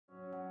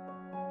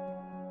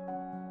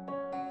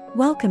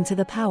Welcome to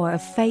the Power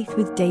of Faith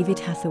with David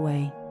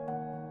Hathaway.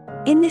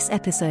 In this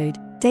episode,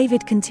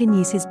 David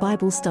continues his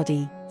Bible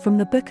study from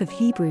the book of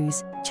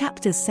Hebrews,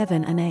 chapters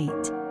 7 and 8.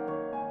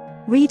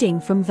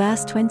 Reading from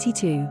verse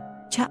 22,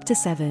 chapter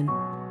 7.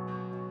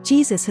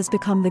 Jesus has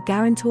become the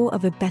guarantor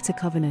of a better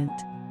covenant.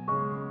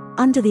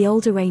 Under the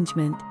old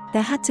arrangement,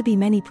 there had to be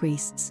many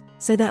priests,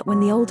 so that when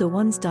the older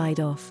ones died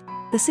off,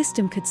 the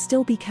system could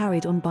still be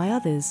carried on by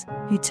others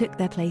who took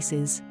their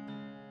places.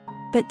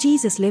 But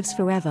Jesus lives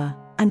forever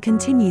and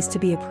continues to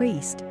be a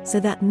priest, so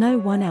that no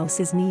one else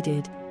is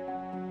needed.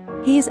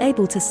 He is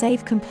able to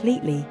save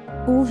completely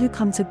all who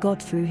come to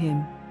God through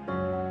him.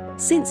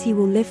 Since he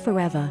will live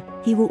forever,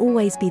 he will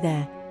always be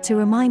there to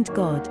remind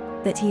God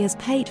that he has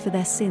paid for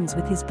their sins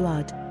with his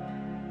blood.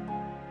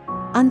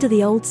 Under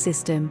the old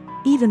system,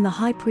 even the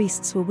high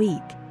priests were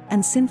weak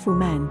and sinful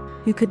men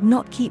who could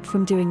not keep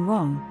from doing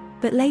wrong,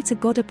 but later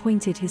God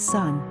appointed his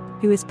Son,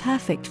 who is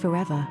perfect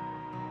forever.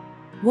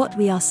 What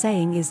we are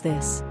saying is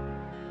this: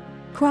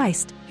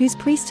 Christ, whose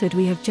priesthood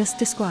we have just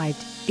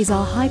described, is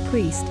our high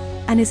priest,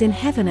 and is in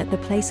heaven at the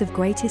place of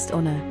greatest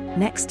honor,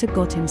 next to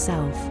God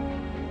himself.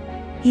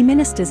 He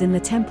ministers in the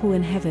temple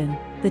in heaven,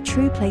 the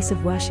true place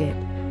of worship,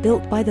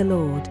 built by the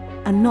Lord,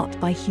 and not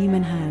by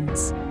human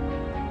hands.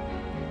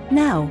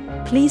 Now,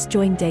 please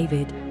join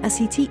David as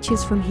he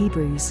teaches from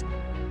Hebrews.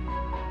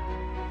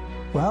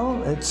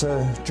 Well, it's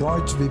a joy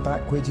to be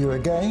back with you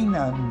again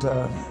and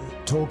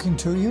talking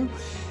to you.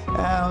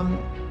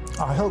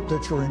 I hope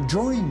that you're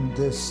enjoying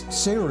this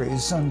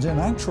series, and in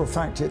actual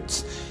fact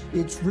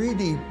it's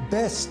really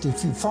best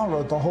if you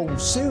follow the whole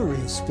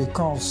series,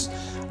 because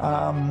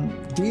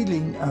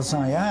dealing as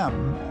I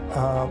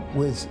am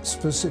with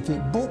specific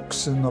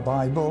books in the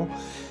Bible,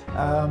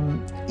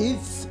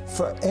 if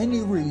for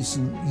any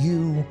reason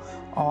you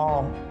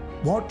are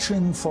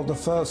watching for the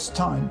first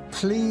time,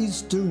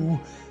 please do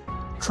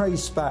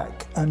trace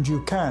back, and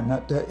you can.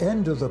 At the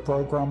end of the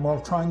program, I'll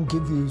try and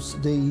give you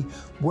the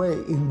way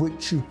in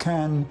which you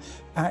can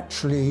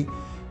actually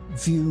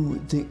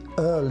view the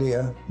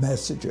earlier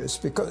messages,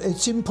 because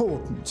it's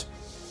important.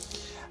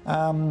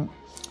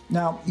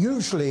 Now,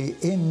 usually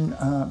in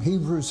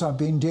Hebrews, I've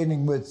been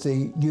dealing with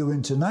the New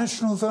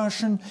International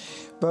Version,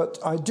 but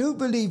I do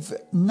believe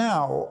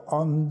now,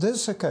 on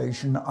this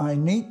occasion, I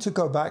need to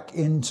go back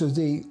into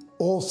the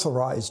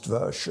Authorized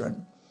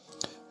Version.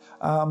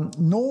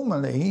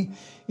 Normally,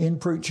 in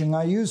preaching,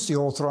 I use the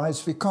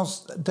Authorized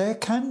because there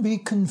can be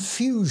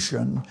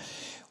confusion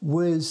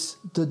with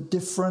the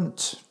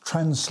different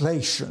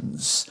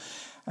translations.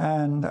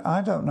 And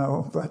I don't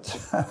know, but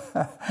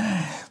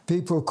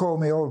people call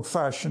me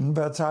old-fashioned,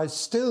 but I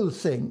still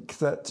think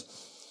that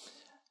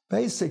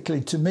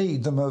basically, to me,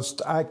 the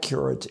most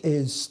accurate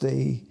is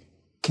the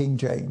King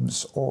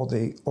James or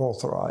the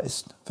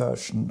Authorized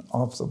Version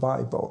of the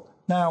Bible.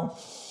 Now,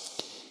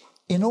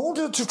 in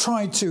order to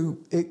try to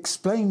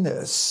explain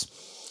this,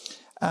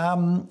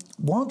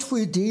 what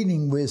we're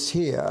dealing with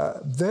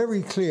here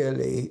very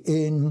clearly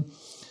in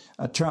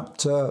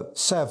chapter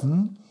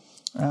 7,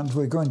 and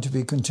we're going to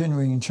be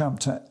continuing in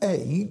chapter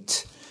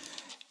 8,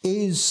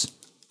 is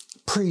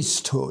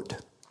priesthood.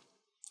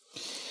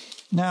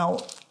 Now,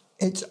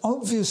 it's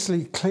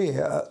obviously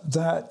clear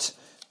that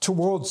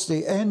towards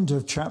the end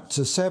of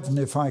chapter 7,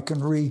 if I can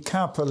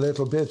recap a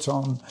little bit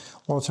on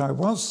what I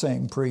was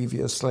saying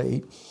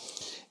previously,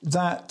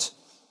 that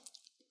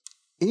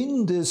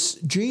in this,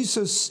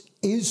 Jesus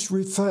is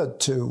referred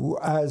to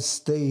as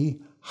the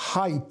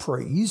high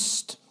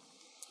priest.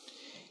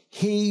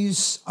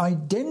 He's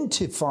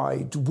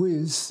identified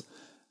with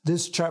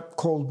this chap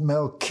called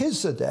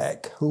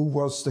Melchizedek, who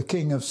was the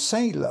king of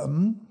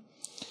Salem.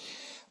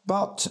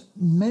 But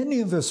many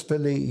of us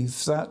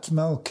believe that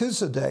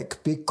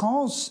Melchizedek,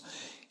 because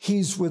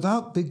he's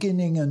without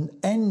beginning and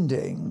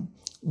ending,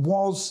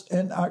 was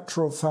in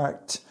actual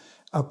fact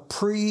a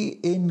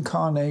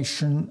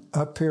pre-incarnation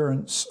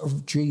appearance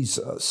of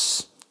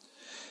Jesus.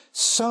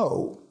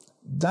 So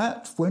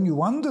that when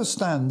you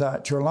understand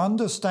that, you'll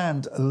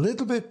understand a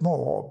little bit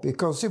more,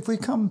 because if we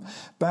come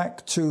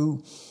back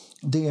to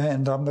the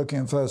end, I'm looking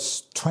at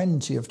verse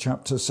 20 of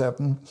chapter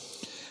 7,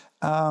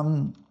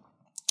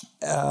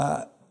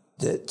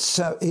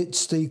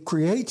 it's the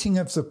creating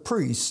of the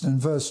priest in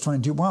verse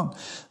 21.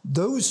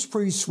 Those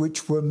priests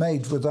which were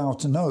made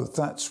without an oath,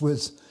 that's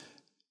with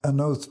an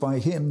oath by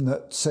him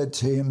that said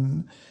to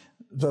him,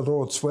 the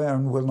Lord swear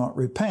and will not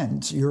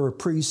repent. You're a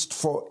priest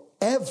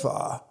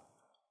forever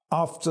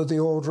after the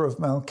order of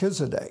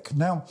Melchizedek.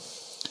 Now,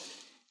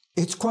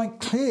 it's quite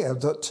clear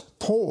that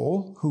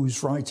Paul,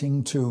 who's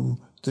writing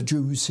to the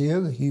Jews here,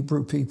 the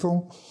Hebrew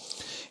people,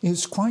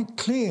 is quite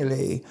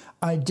clearly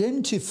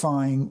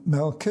identifying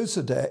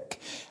Melchizedek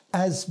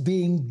as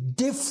being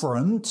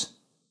different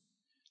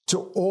to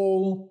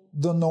all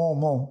the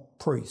normal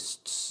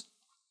priests.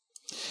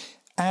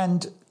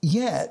 And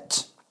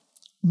yet,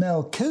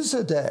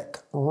 Melchizedek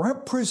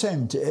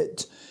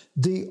represented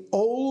the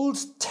Old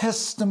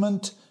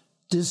Testament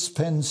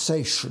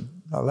dispensation.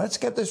 Now, let's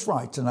get this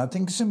right, and I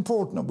think it's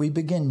important that we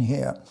begin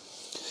here.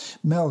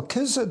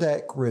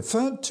 Melchizedek,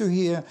 referred to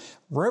here,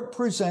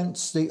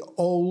 represents the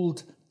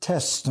Old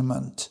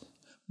Testament.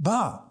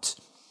 But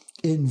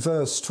in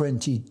verse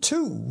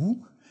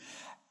 22,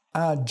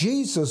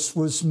 Jesus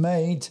was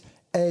made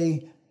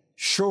a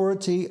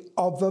surety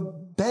of a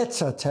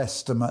better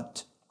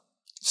testament.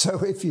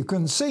 So if you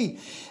can see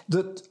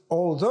that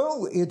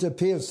although it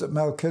appears that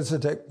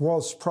Melchizedek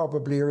was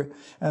probably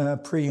a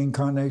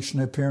pre-incarnation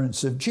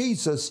appearance of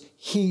Jesus,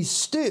 he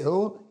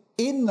still,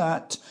 in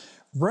that,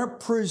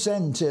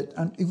 represented,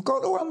 and you've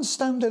got to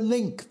understand the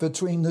link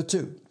between the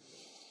two.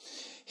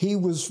 He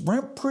was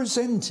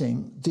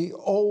representing the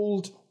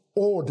old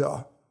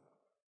order.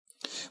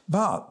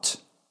 But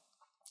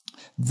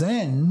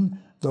then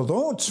the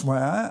Lord's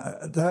were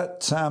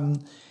that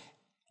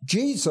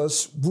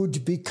Jesus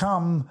would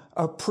become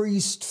a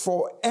priest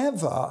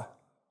forever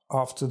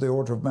after the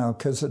order of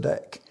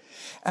Melchizedek.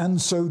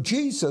 And so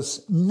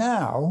Jesus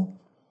now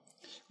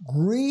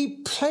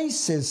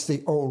replaces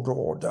the old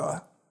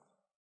order.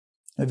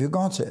 Have you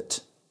got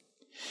it?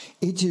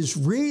 It is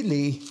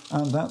really,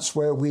 and that's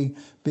where we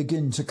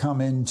begin to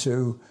come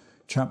into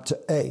chapter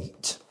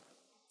 8.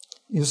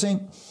 You see,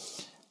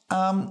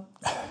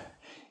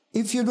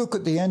 if you look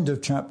at the end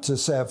of chapter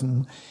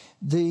 7,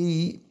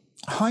 the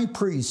high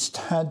priest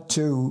had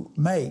to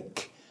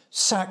make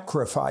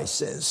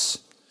sacrifices,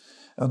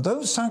 and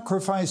those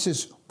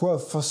sacrifices were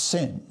for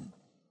sin.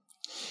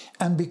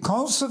 And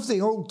because of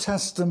the Old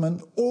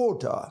Testament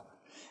order,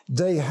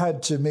 they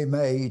had to be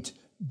made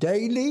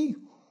daily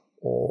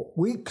or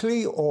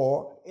weekly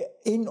or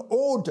in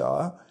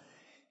order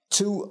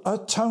to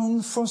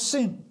atone for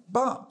sin.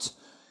 But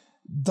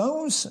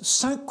those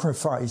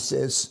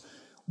sacrifices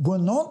were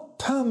not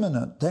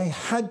permanent. They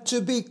had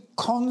to be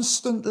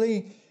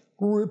constantly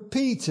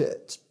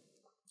repeated.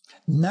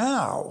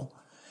 Now,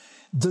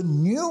 the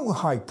new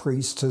high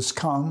priest has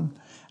come,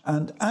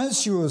 and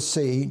as you will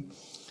see,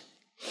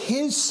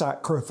 his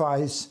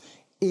sacrifice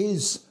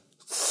is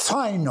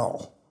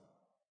final.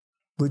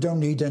 We don't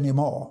need any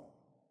more.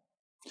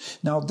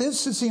 Now,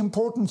 this is the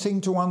important thing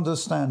to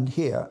understand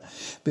here,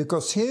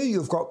 because here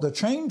you've got the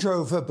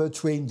changeover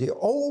between the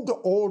old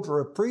order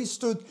of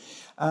priesthood,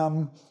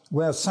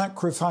 where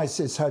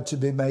sacrifices had to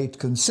be made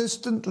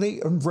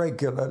consistently and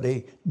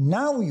regularly.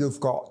 Now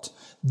you've got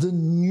the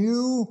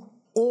new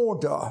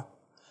order,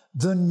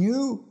 the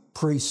new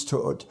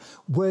priesthood,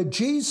 where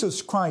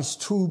Jesus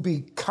Christ, who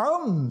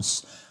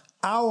becomes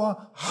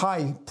our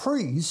high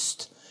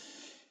priest,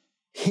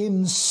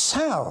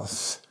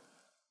 himself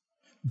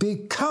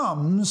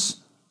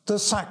becomes the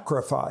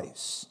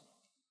sacrifice.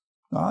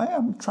 I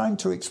am trying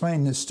to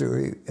explain this to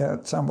you,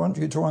 so I want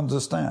you to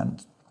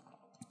understand.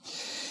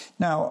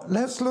 Now,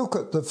 let's look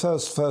at the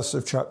first verse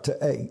of chapter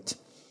 8.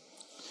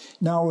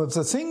 Now, of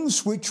the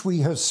things which we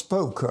have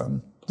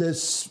spoken,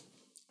 this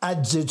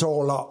adds it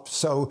all up.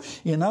 So,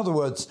 in other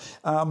words,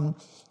 Paul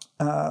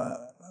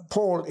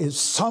is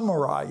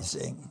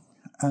summarizing,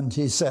 and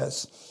he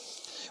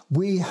says,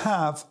 we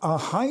have a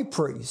high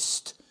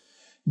priest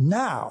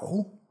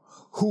now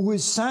who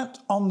is sat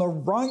on the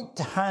right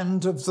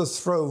hand of the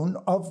throne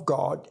of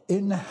God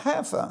in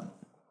heaven.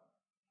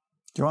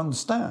 Do you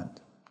understand?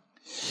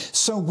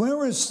 So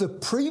whereas the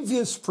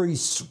previous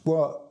priests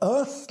were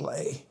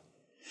earthly,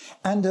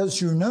 and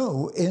as you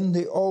know, in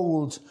the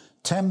old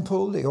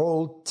temple, the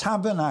old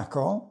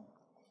tabernacle,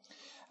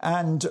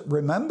 and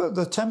remember,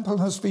 the temple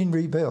has been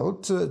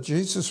rebuilt.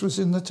 Jesus was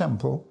in the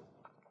temple,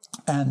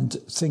 and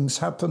things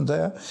happened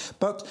there.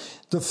 But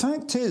the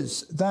fact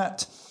is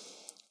that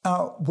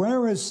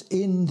whereas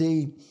in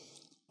the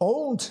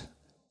old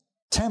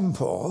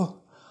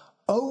temple,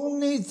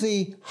 only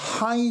the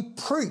high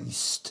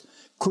priest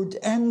could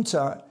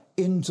enter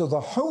into the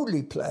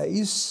holy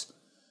place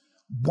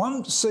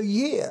once a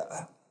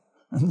year.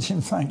 And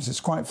in fact, it's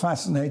quite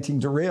fascinating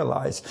to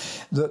realize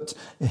that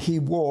he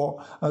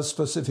wore a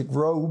specific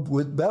robe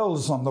with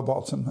bells on the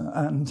bottom.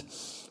 And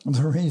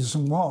the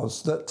reason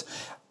was that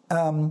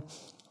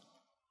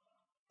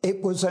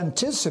it was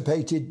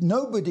anticipated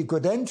nobody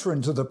could enter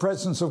into the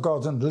presence of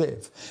God and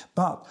live.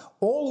 But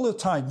all the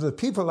time, the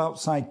people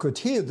outside could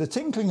hear the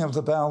tinkling of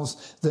the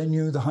bells. They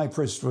knew the high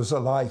priest was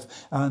alive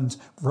and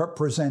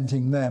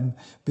representing them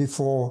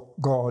before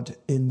God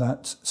in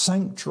that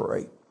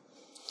sanctuary.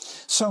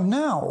 So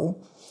now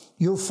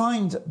you'll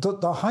find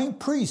that the high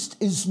priest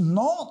is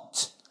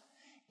not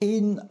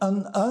in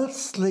an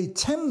earthly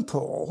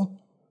temple,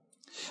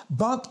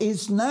 but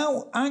is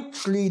now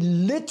actually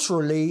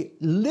literally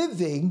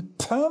living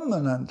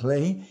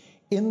permanently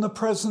in the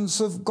presence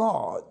of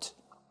God.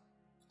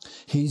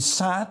 He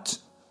sat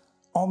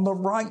on the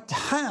right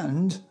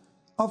hand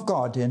of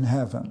God in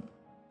heaven.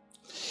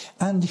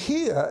 And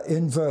here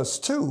in verse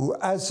 2,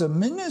 as a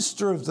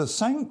minister of the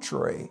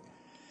sanctuary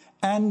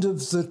and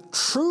of the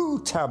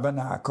true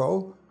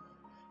tabernacle,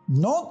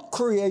 not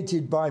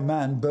created by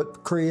man,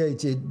 but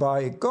created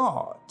by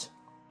God.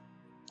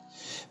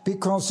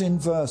 Because in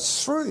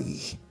verse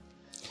 3,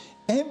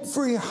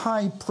 every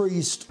high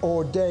priest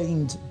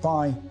ordained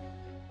by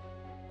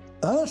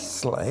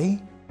earthly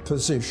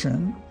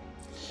position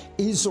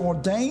is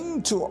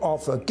ordained to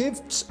offer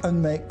gifts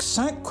and make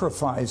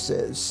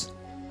sacrifices,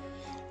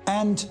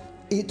 and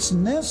it's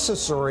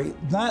necessary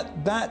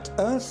that that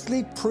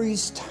earthly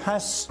priest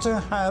has to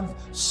have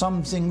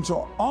something to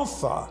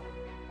offer.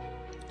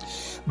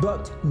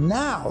 But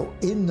now,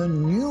 in the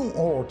new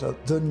order,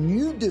 the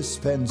new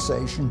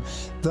dispensation,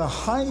 the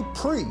high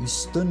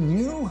priest, the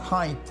new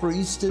high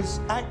priest,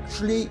 is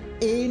actually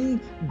in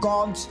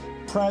God's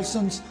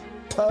presence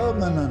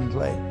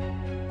permanently.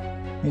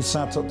 He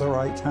sat at the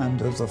right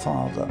hand of the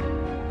Father.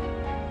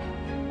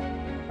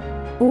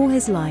 All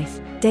his life,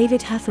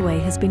 David Hathaway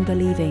has been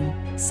believing,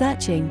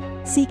 searching,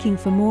 seeking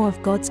for more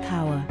of God's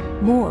power,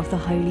 more of the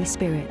Holy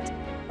Spirit.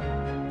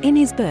 In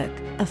his book,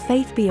 A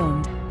Faith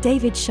Beyond,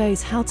 David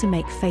shows how to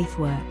make faith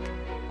work.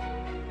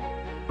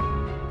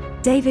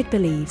 David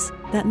believes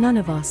that none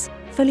of us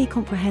fully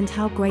comprehend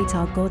how great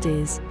our God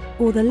is,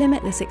 or the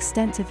limitless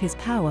extent of his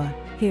power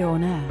here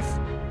on earth.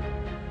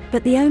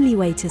 But the only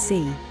way to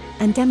see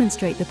and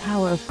demonstrate the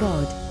power of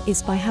God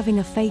is by having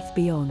a faith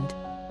beyond.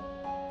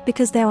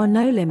 Because there are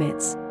no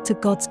limits to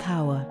God's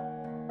power.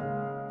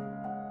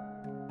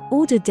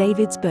 Order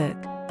David's book,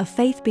 A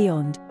Faith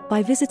Beyond,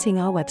 by visiting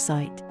our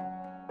website,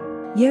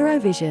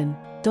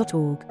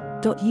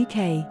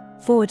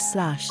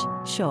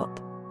 eurovision.org.uk/shop.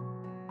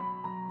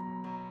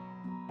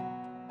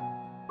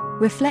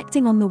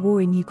 Reflecting on the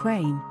war in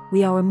Ukraine,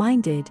 we are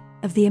reminded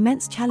of the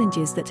immense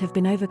challenges that have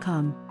been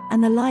overcome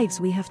and the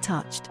lives we have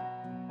touched.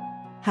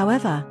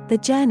 However, the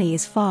journey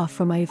is far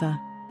from over.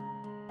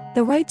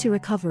 The road to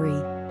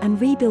recovery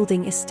and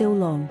rebuilding is still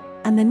long,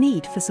 and the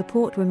need for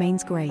support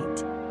remains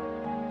great.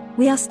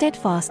 We are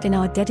steadfast in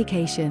our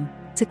dedication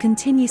to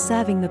continue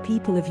serving the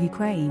people of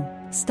Ukraine,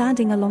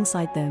 standing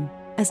alongside them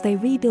as they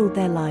rebuild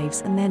their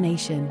lives and their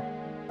nation.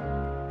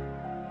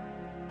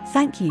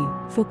 Thank you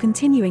for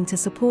continuing to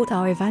support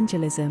our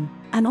evangelism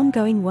and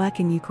ongoing work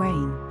in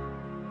Ukraine.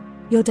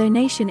 Your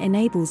donation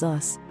enables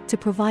us to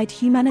provide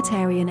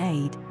humanitarian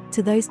aid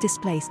to those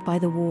displaced by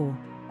the war.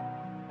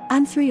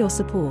 And through your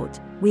support,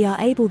 we are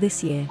able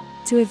this year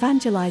to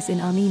evangelize in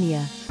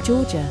Armenia,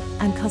 Georgia,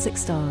 and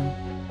Kazakhstan.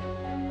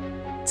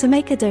 To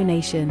make a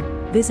donation,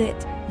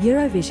 visit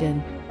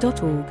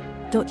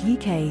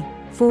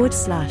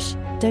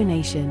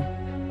eurovision.org.uk/donation.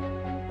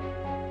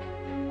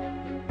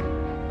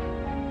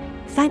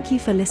 Thank you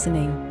for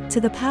listening to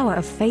the Power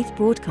of Faith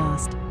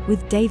broadcast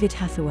with David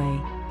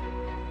Hathaway.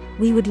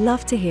 We would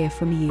love to hear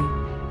from you.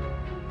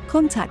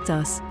 Contact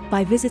us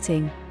by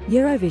visiting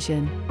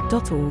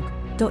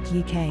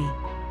eurovision.org.uk.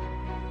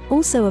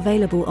 Also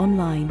available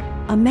online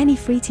are many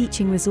free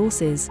teaching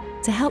resources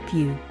to help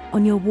you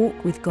on your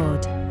walk with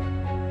God.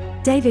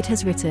 David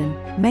has written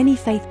many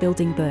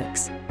faith-building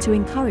books to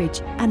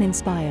encourage and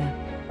inspire.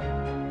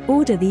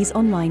 Order these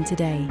online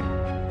today.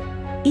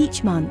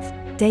 Each month,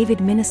 David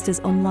ministers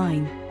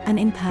online and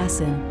in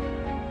person.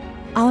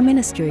 Our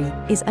ministry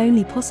is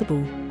only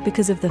possible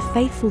because of the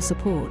faithful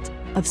support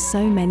of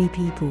so many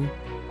people.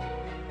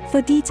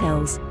 For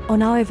details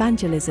on our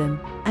evangelism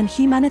and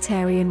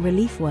humanitarian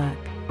relief work,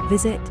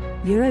 visit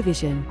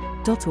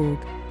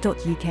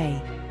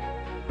eurovision.org.uk.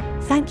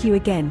 Thank you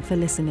again for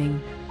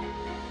listening.